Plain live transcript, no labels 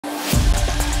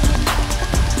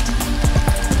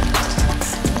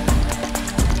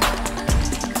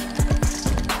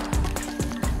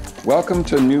Welcome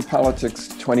to New Politics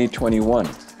 2021,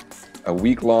 a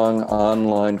week-long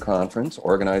online conference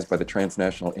organized by the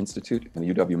Transnational Institute and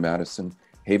the UW-Madison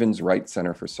Havens Wright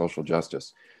Center for Social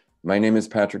Justice. My name is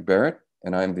Patrick Barrett,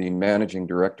 and I'm the Managing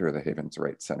Director of the Havens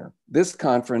Wright Center. This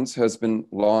conference has been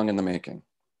long in the making.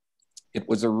 It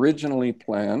was originally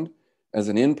planned as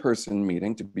an in-person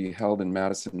meeting to be held in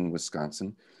Madison,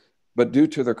 Wisconsin, but due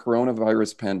to the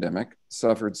coronavirus pandemic,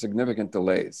 suffered significant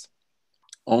delays,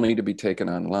 only to be taken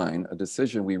online, a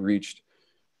decision we reached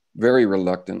very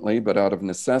reluctantly, but out of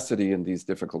necessity in these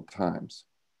difficult times.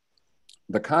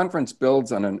 The conference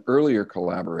builds on an earlier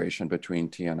collaboration between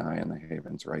TNI and the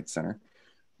Havens Wright Center,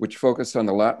 which focused on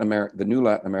the new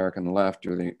Latin American left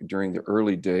during the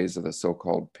early days of the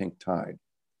so-called pink tide.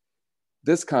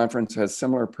 This conference has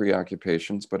similar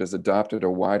preoccupations, but has adopted a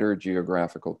wider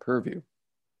geographical purview,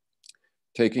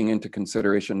 taking into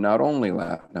consideration not only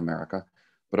Latin America,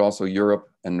 but also Europe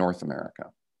and North America.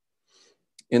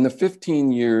 In the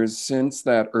 15 years since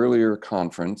that earlier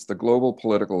conference, the global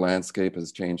political landscape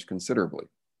has changed considerably,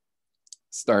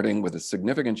 starting with a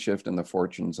significant shift in the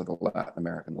fortunes of the Latin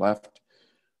American left,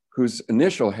 whose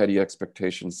initial heady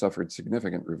expectations suffered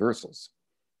significant reversals.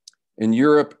 In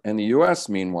Europe and the US,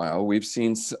 meanwhile, we've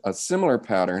seen a similar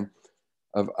pattern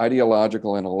of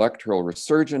ideological and electoral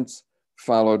resurgence,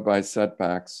 followed by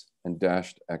setbacks and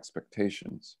dashed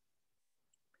expectations.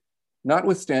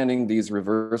 Notwithstanding these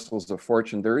reversals of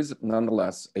fortune, there is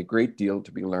nonetheless a great deal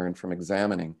to be learned from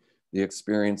examining the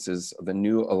experiences of the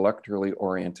new electorally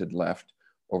oriented left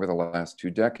over the last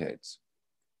 2 decades.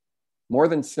 More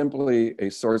than simply a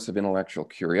source of intellectual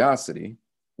curiosity,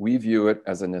 we view it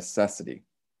as a necessity,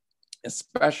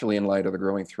 especially in light of the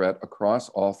growing threat across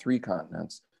all 3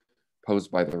 continents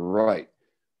posed by the right,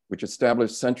 which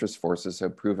established centrist forces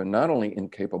have proven not only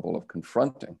incapable of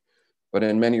confronting, but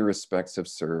in many respects have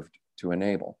served to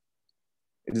enable.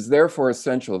 It is therefore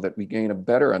essential that we gain a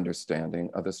better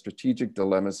understanding of the strategic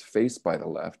dilemmas faced by the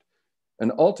left,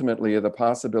 and ultimately of the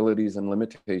possibilities and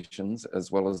limitations,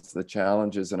 as well as the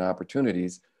challenges and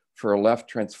opportunities for a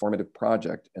left transformative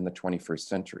project in the 21st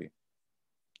century.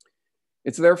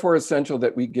 It's therefore essential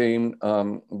that we gain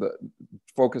the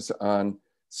focus on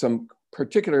some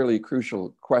particularly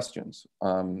crucial questions.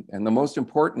 And the most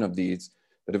important of these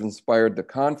that have inspired the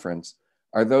conference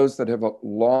are those that have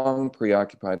long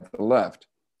preoccupied the left,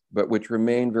 but which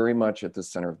remain very much at the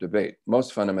center of debate.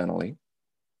 Most fundamentally,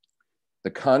 the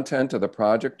content of the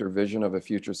project or vision of a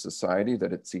future society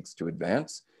that it seeks to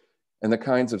advance, and the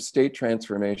kinds of state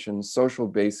transformations, social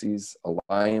bases,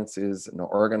 alliances, and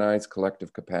organized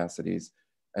collective capacities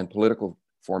and political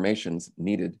formations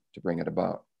needed to bring it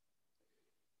about.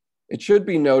 It should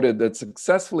be noted that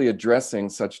successfully addressing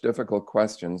such difficult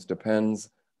questions depends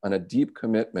on a deep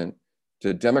commitment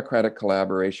to democratic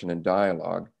collaboration and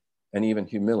dialogue, and even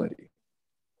humility.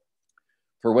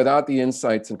 For without the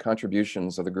insights and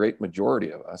contributions of the great majority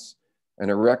of us,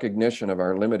 and a recognition of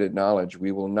our limited knowledge,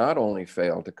 we will not only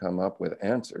fail to come up with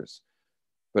answers,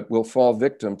 but will fall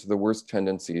victim to the worst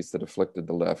tendencies that afflicted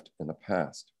the left in the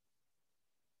past.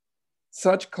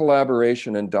 Such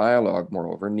collaboration and dialogue,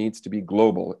 moreover, needs to be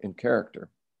global in character.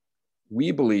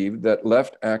 We believe that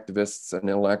left activists and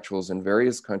intellectuals in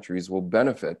various countries will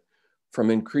benefit from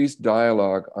increased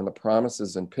dialogue on the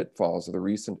promises and pitfalls of the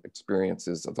recent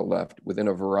experiences of the left within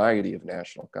a variety of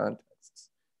national contexts.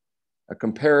 A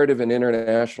comparative and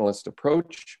internationalist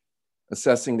approach,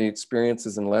 assessing the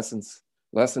experiences and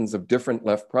lessons of different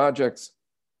left projects,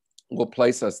 will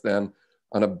place us then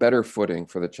on a better footing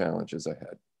for the challenges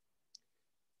ahead.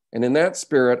 And in that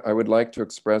spirit, I would like to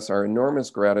express our enormous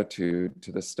gratitude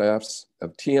to the staffs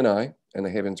of TNI and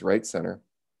the Havens Wright Center,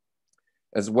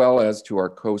 as well as to our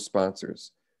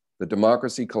co-sponsors, the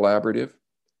Democracy Collaborative,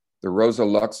 the Rosa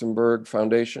Luxemburg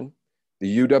Foundation,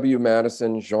 the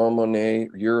UW-Madison Jean Monnet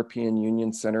European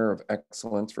Union Center of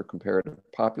Excellence for Comparative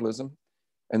Populism,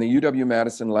 and the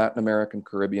UW-Madison Latin American,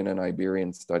 Caribbean, and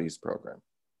Iberian Studies Program.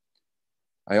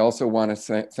 I also want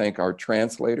to thank our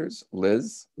translators,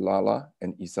 Liz, Lala,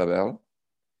 and Isabel.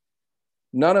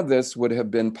 None of this would have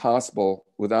been possible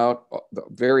without the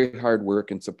very hard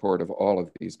work and support of all of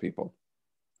these people.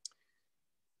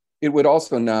 It would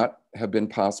also not have been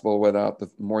possible without the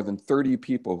more than 30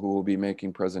 people who will be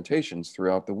making presentations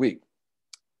throughout the week.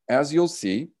 As you'll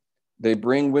see, they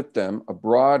bring with them a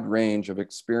broad range of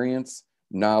experience,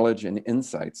 knowledge, and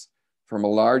insights from a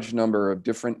large number of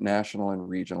different national and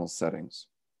regional settings.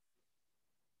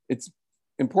 It's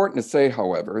important to say,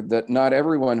 however, that not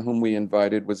everyone whom we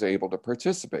invited was able to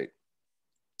participate,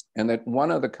 and that one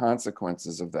of the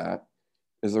consequences of that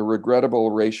is a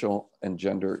regrettable racial and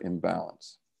gender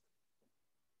imbalance.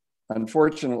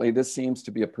 Unfortunately, this seems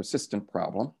to be a persistent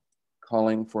problem,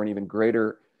 calling for an even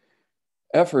greater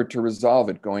effort to resolve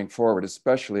it going forward,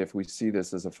 especially if we see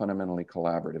this as a fundamentally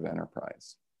collaborative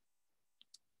enterprise.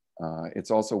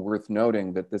 It's also worth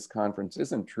noting that this conference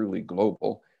isn't truly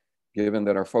global, given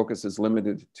that our focus is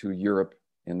limited to Europe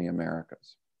and the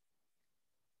Americas.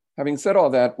 Having said all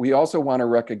that, we also want to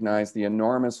recognize the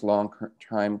enormous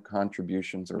long-term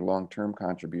contributions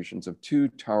of two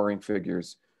towering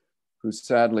figures who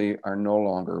sadly are no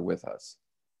longer with us,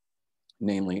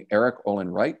 namely Eric Olin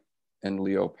Wright and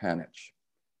Leo Panitch.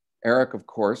 Eric, of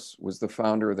course, was the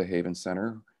founder of the Haven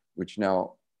Center, which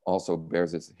now also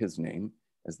bears his name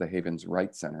as the Havens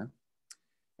Wright Center.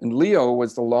 And Leo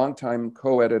was the longtime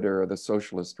co-editor of the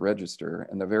Socialist Register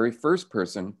and the very first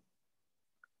person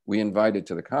we invited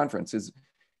to the conference.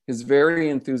 His very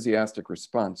enthusiastic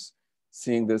response,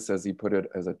 seeing this, as he put it,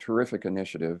 as a terrific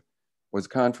initiative, was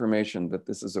confirmation that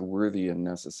this is a worthy and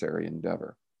necessary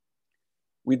endeavor.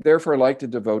 We'd therefore like to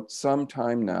devote some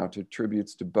time now to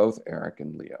tributes to both Eric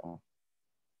and Leo.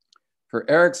 For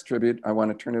Eric's tribute, I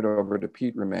want to turn it over to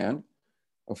Pete Remand,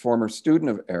 a former student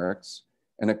of Eric's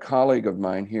and a colleague of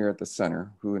mine here at the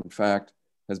center, who in fact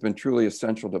has been truly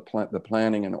essential to the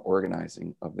planning and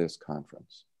organizing of this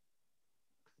conference.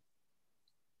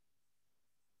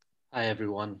 Hi,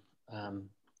 everyone.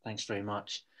 Thanks very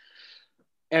much.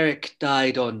 Eric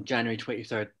died on January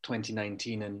 23rd,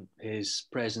 2019, and his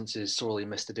presence is sorely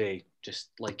missed today,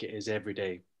 just like it is every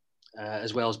day,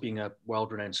 as well as being a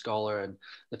world-renowned scholar and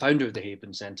the founder of the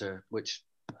Haven Center, which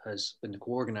has been the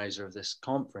co-organizer of this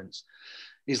conference.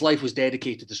 His life was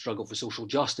dedicated to the struggle for social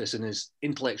justice, and his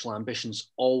intellectual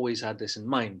ambitions always had this in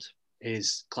mind.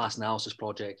 His class analysis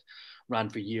project ran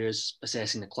for years,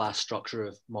 assessing the class structure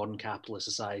of modern capitalist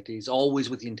societies, always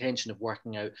with the intention of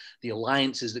working out the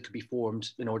alliances that could be formed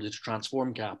in order to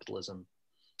transform capitalism.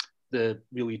 The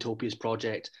Real Utopias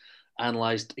project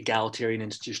analysed egalitarian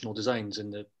institutional designs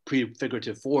and the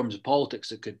prefigurative forms of politics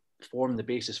that could form the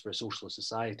basis for a socialist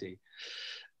society.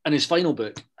 And his final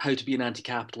book, How to be an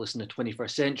Anti-Capitalist in the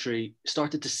 21st Century,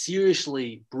 started to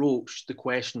seriously broach the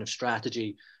question of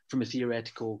strategy from a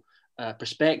theoretical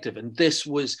perspective. And this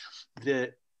was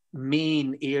the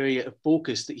main area of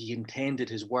focus that he intended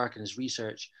his work and his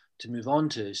research to move on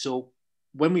to. So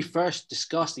when we first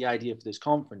discussed the idea for this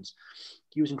conference,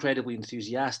 he was incredibly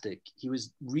enthusiastic. He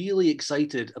was really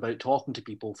excited about talking to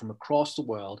people from across the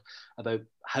world about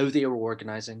how they were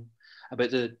organizing, about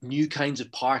the new kinds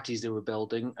of parties they were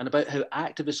building, and about how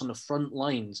activists on the front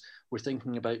lines were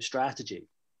thinking about strategy.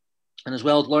 And as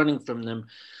well as learning from them,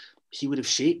 he would have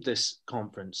shaped this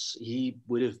conference. He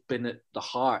would have been at the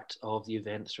heart of the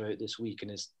event throughout this week, and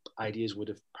his ideas would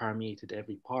have permeated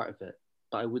every part of it.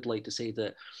 But I would like to say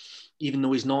that even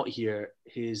though he's not here,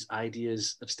 his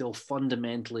ideas have still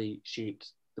fundamentally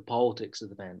shaped the politics of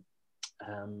the event.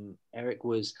 Eric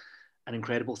was an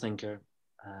incredible thinker,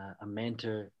 a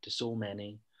mentor to so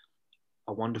many,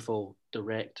 a wonderful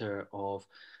director of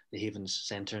the Havens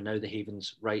Center, now the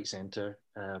Havens Wright Center,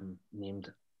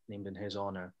 named in his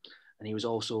honor. And he was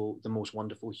also the most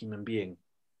wonderful human being.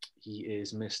 He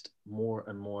is missed more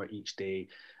and more each day.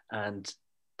 And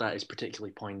that is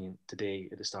particularly poignant today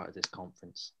at the start of this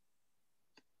conference.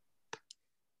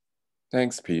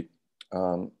 Thanks, Pete.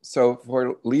 So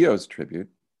for Leo's tribute,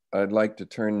 I'd like to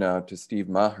turn now to Steve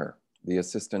Maher, the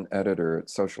assistant editor at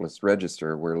Socialist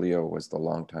Register, where Leo was the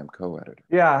longtime co-editor.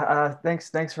 Yeah,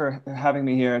 thanks for having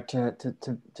me here to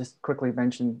just quickly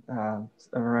mention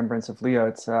a remembrance of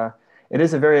Leo. It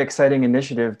is a very exciting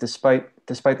initiative, despite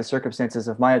the circumstances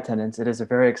of my attendance. It is a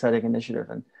very exciting initiative,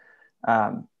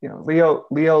 and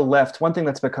Leo left. One thing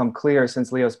that's become clear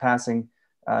since Leo's passing,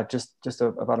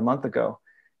 about a month ago,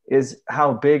 is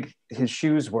how big his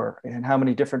shoes were and how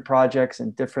many different projects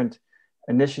and different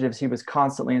initiatives he was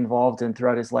constantly involved in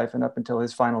throughout his life and up until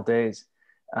his final days.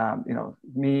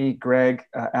 Me, Greg,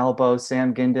 Albo,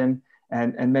 Sam Ginden,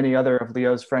 and many other of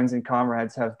Leo's friends and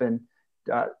comrades have been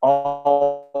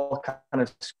all kind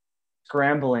of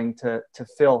scrambling to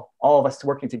fill, all of us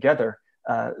working together.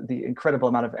 The incredible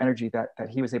amount of energy that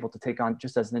he was able to take on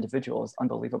just as an individual is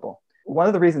unbelievable. One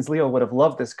of the reasons Leo would have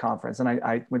loved this conference, and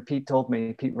when Pete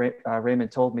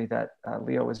Raymond told me that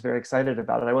Leo was very excited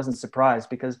about it, I wasn't surprised,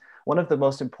 because one of the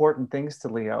most important things to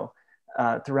Leo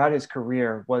throughout his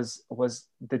career was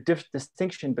the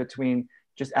distinction between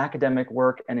just academic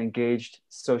work and engaged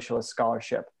socialist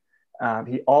scholarship.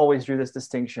 He always drew this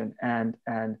distinction, and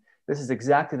this is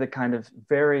exactly the kind of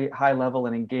very high level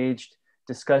and engaged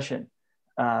discussion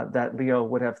that Leo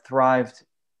would have thrived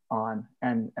on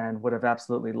and would have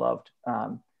absolutely loved.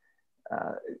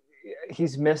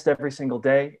 He's missed every single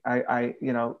day.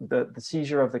 The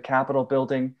seizure of the Capitol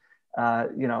building,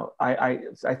 I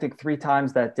think 3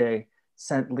 times that day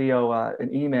sent Leo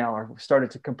an email, or started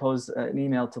to compose an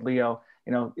email to Leo,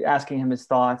 asking him his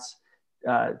thoughts,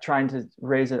 trying to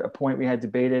raise a point we had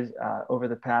debated over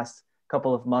the past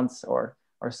couple of months or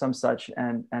some such.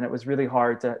 And it was really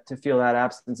hard to feel that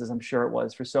absence, as I'm sure it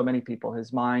was for so many people.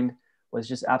 His mind was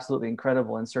just absolutely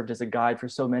incredible and served as a guide for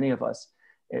so many of us,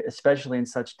 especially in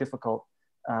such difficult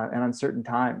and uncertain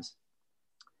times.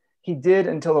 He did,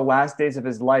 until the last days of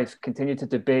his life, continue to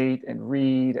debate and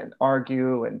read and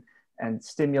argue and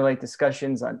stimulate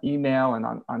discussions on email and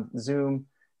on Zoom.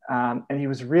 And he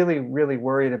was really, really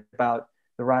worried about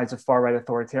the rise of far-right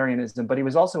authoritarianism, but he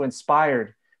was also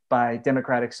inspired by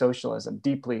democratic socialism,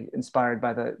 deeply inspired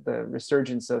by the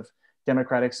resurgence of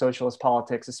democratic socialist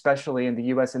politics, especially in the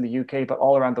US and the UK, but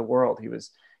all around the world.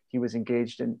 He was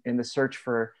engaged in the search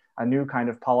for a new kind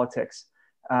of politics,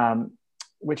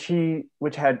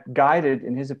 which had guided,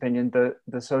 in his opinion,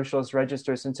 the Socialist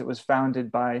Register since it was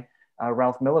founded by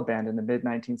Ralph Miliband in the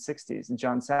mid-1960s and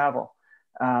John Saville.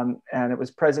 And it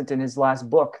was present in his last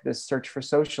book, this Search for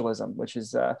Socialism, which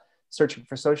is Searching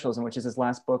for Socialism, which is his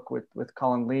last book with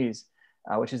Colin Lees,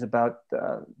 which is about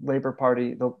the Labour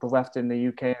Party, the left in the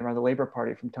UK, and around the Labour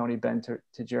Party from Tony Benn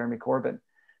to Jeremy Corbyn.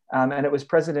 And it was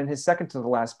present in his second to the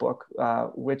last book,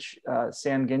 which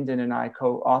Sam Gindin and I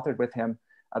co-authored with him,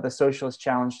 The Socialist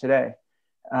Challenge Today.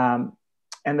 And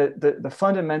the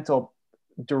fundamental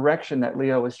direction that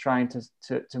Leo was trying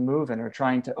to move in, or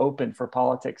trying to open for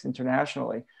politics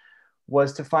internationally,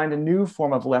 was to find a new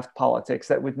form of left politics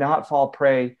that would not fall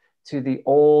prey to the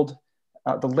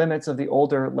limits of the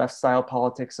older left-style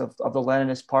politics of the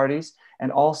Leninist parties,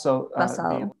 and also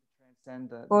basado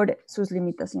por sus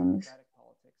limitaciones,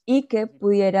 y que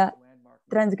pudiera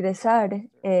transgresar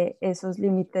esos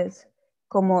límites,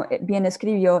 como bien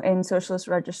escribió en Socialist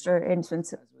Register en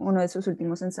uno de sus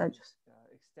últimos ensayos.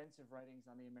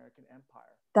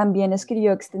 También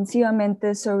escribió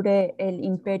extensivamente sobre el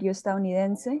imperio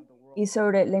estadounidense y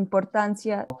sobre la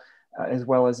importancia as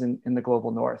well as in the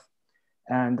global north.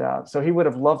 And so he would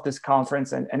have loved this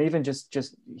conference, and even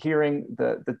just hearing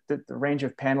the range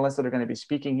of panelists that are going to be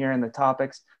speaking here and the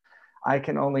topics. I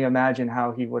can only imagine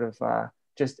how he would have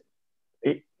just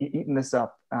eaten this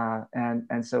up.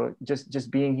 And so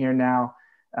just being here now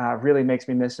really makes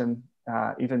me miss him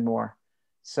even more.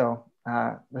 So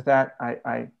with that,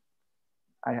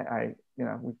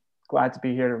 we're glad to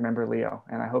be here to remember Leo,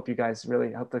 and I hope you guys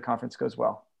really hope the conference goes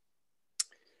well.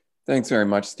 Thanks very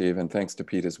much, Steve, and thanks to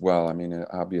Pete as well. I mean,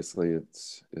 obviously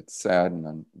it's sad,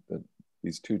 and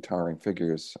these two towering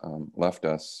figures left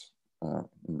us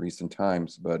in recent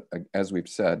times, but as we've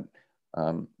said,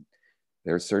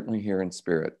 they're certainly here in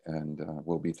spirit, and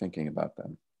we'll be thinking about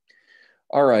them.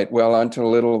 All right, well, on to a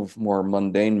little more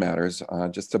mundane matters,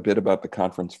 just a bit about the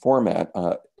conference format.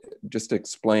 Just to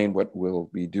explain what we'll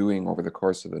be doing over the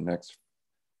course of the next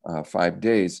 5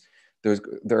 days,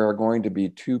 there are going to be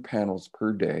 2 panels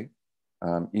per day,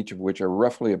 each of which are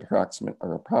roughly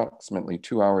approximately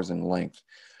 2 hours in length.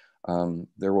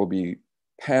 There will be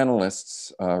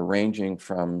panelists ranging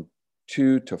from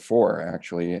 2 to 4,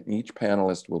 actually, and each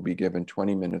panelist will be given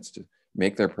 20 minutes to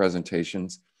make their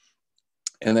presentations.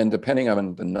 And then depending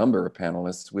on the number of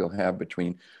panelists, we'll have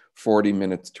between 40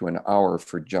 minutes to an hour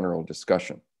for general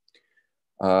discussion.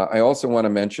 I also want to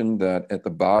mention that at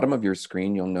the bottom of your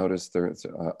screen, you'll notice there's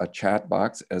a chat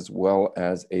box as well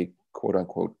as a quote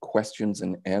unquote questions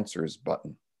and answers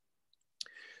button.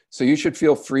 So you should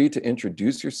feel free to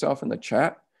introduce yourself in the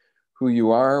chat, who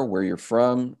you are, where you're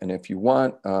from, and if you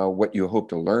want, what you hope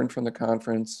to learn from the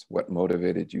conference, what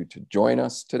motivated you to join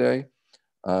us today.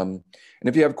 And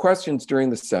if you have questions during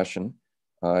the session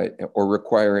or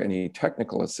require any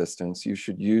technical assistance, you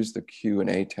should use the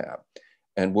Q&A tab.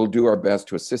 And we'll do our best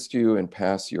to assist you and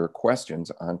pass your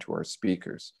questions on to our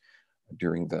speakers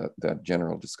during the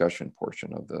general discussion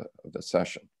portion of the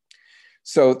session.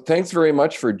 So thanks very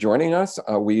much for joining us.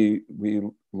 We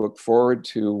look forward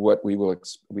to what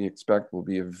we expect will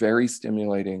be a very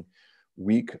stimulating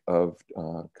week of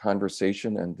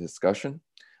conversation and discussion.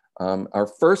 Our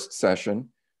first session,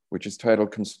 which is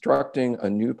titled Constructing a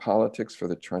New Politics for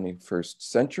the 21st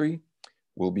Century,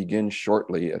 will begin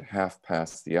shortly at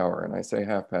 1:30. And I say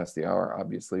 1:30,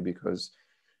 obviously, because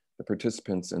the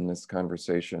participants in this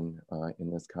conversation,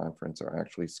 in this conference, are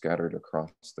actually scattered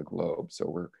across the globe. So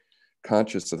we're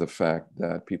conscious of the fact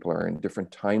that people are in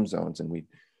different time zones, and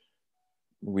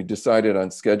we decided on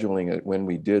scheduling it when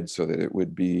we did so that it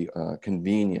would be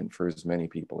convenient for as many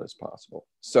people as possible.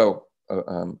 So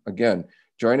again,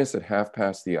 join us at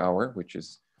 1:30, which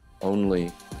is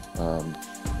only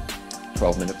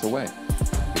 12 minutes away.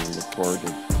 We look forward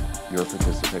to your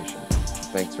participation.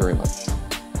 Thanks very much.